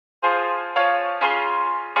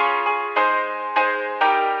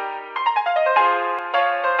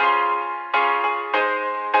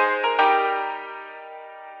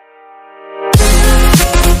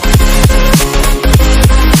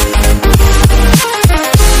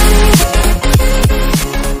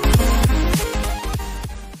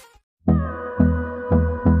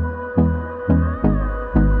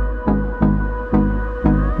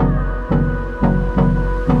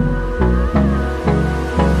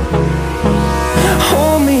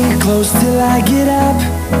close till I get up.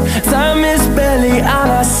 Time is barely on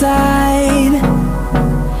our side.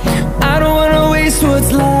 I don't wanna waste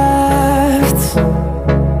what's left.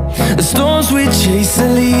 The storms we chase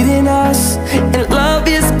are leading us, and love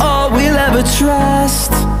is all we'll ever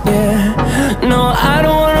trust. Yeah, no, I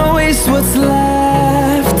don't wanna waste what's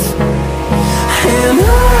left. And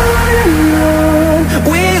on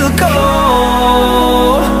we'll go,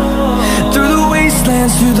 through the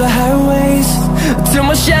wastelands, through the highways, till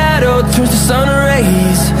my shadow turns to sun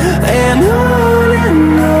rays. And on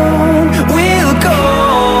we'll go,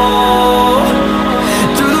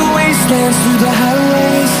 through the wastelands, through the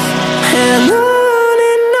highways, and on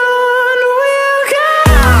we'll go.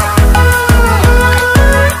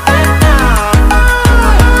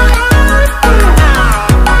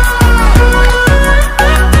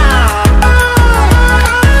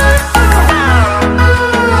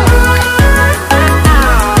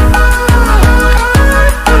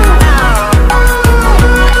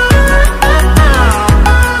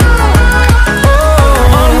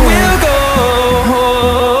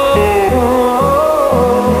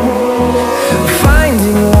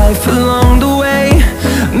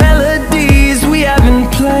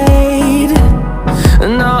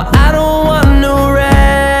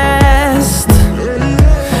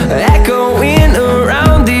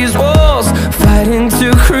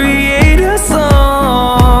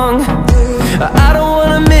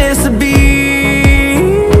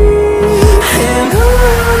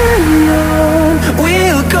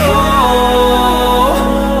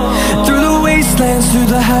 Through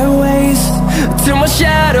the highways, till my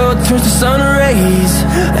shadow turns to sun rays.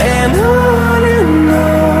 And on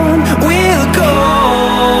we'll go,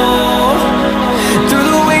 through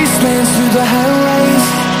the wastelands, through the highways,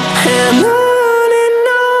 and on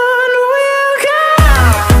we'll go.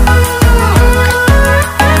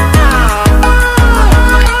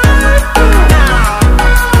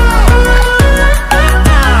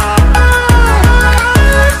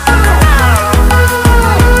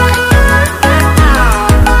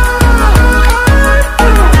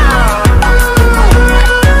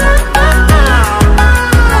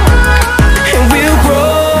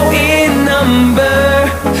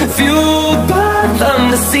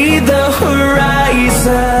 See the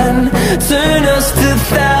horizon turn us to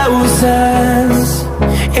thousands,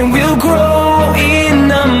 and we'll grow in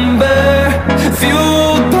number,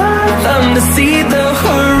 fueled by them. To see the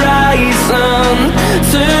horizon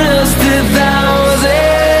turn us to thousands,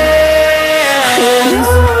 and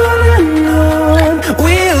on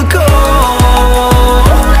we'll go,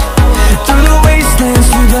 through the wastelands,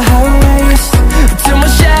 through the highways, till my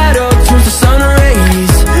shadow turns to sun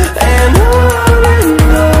rays. And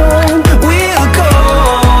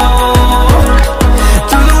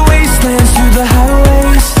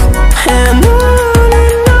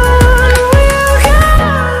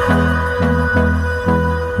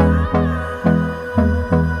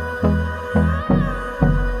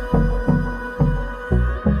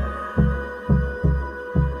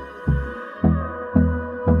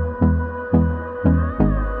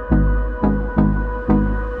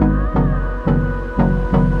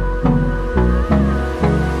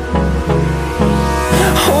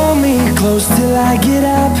close till I get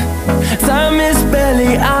up. Time is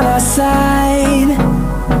barely on our side.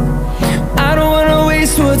 I don't wanna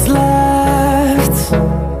waste what's left.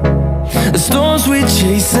 The storms we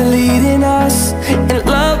chase are leading us, and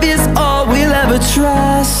love is all we'll ever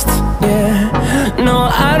trust. Yeah, no,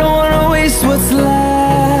 I don't wanna waste what's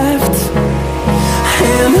left.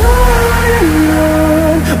 And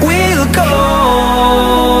on we'll go,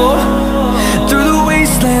 through the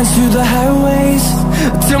wastelands, through the highways,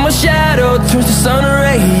 till my shadow turns to sun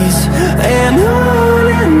rays. And on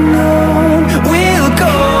we'll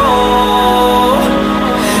go,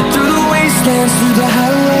 through the wastelands, through the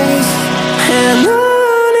highways, and on.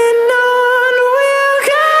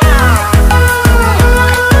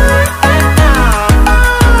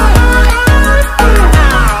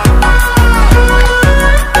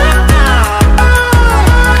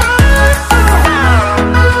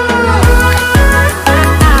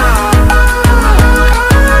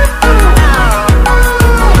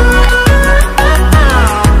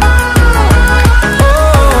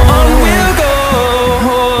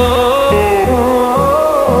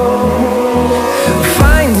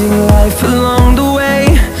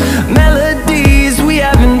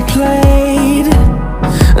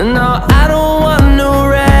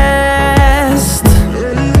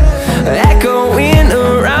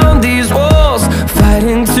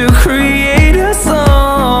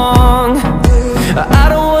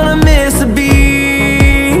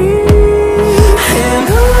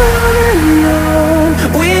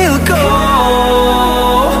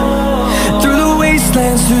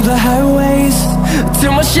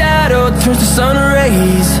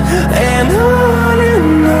 and on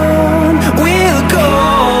we'll go,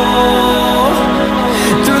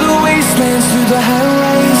 through the wastelands, through the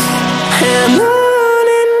highways, and on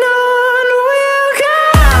we'll go.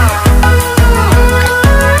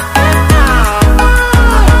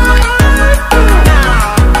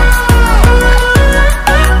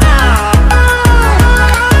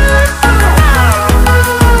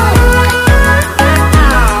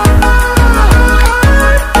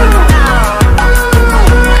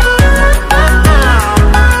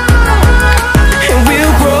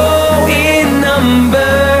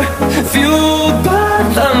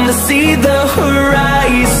 See the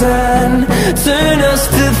horizon, turn us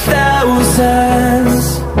to thousands,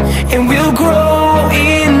 and we'll grow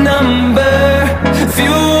in number,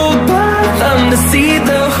 fueled by them to see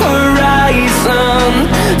the horizon,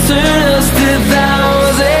 turn us to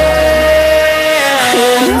thousands,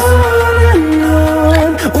 and on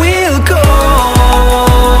we'll go,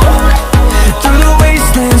 through the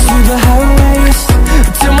wastelands, through the highways,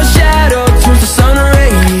 till my shadow turns to sun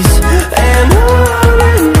rays, and on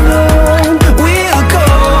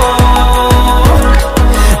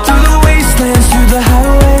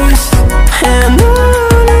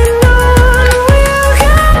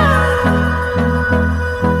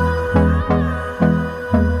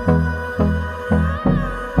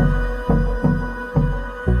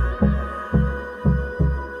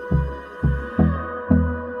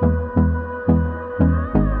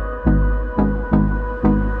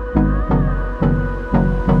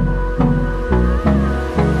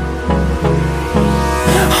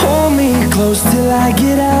close till I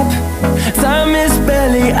get up. Time is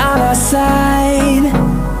barely on our side.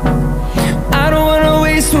 I don't wanna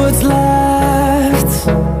waste what's left.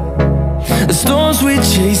 The storms we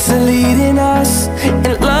chase are leading us,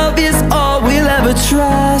 and love is all we'll ever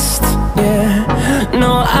trust. Yeah.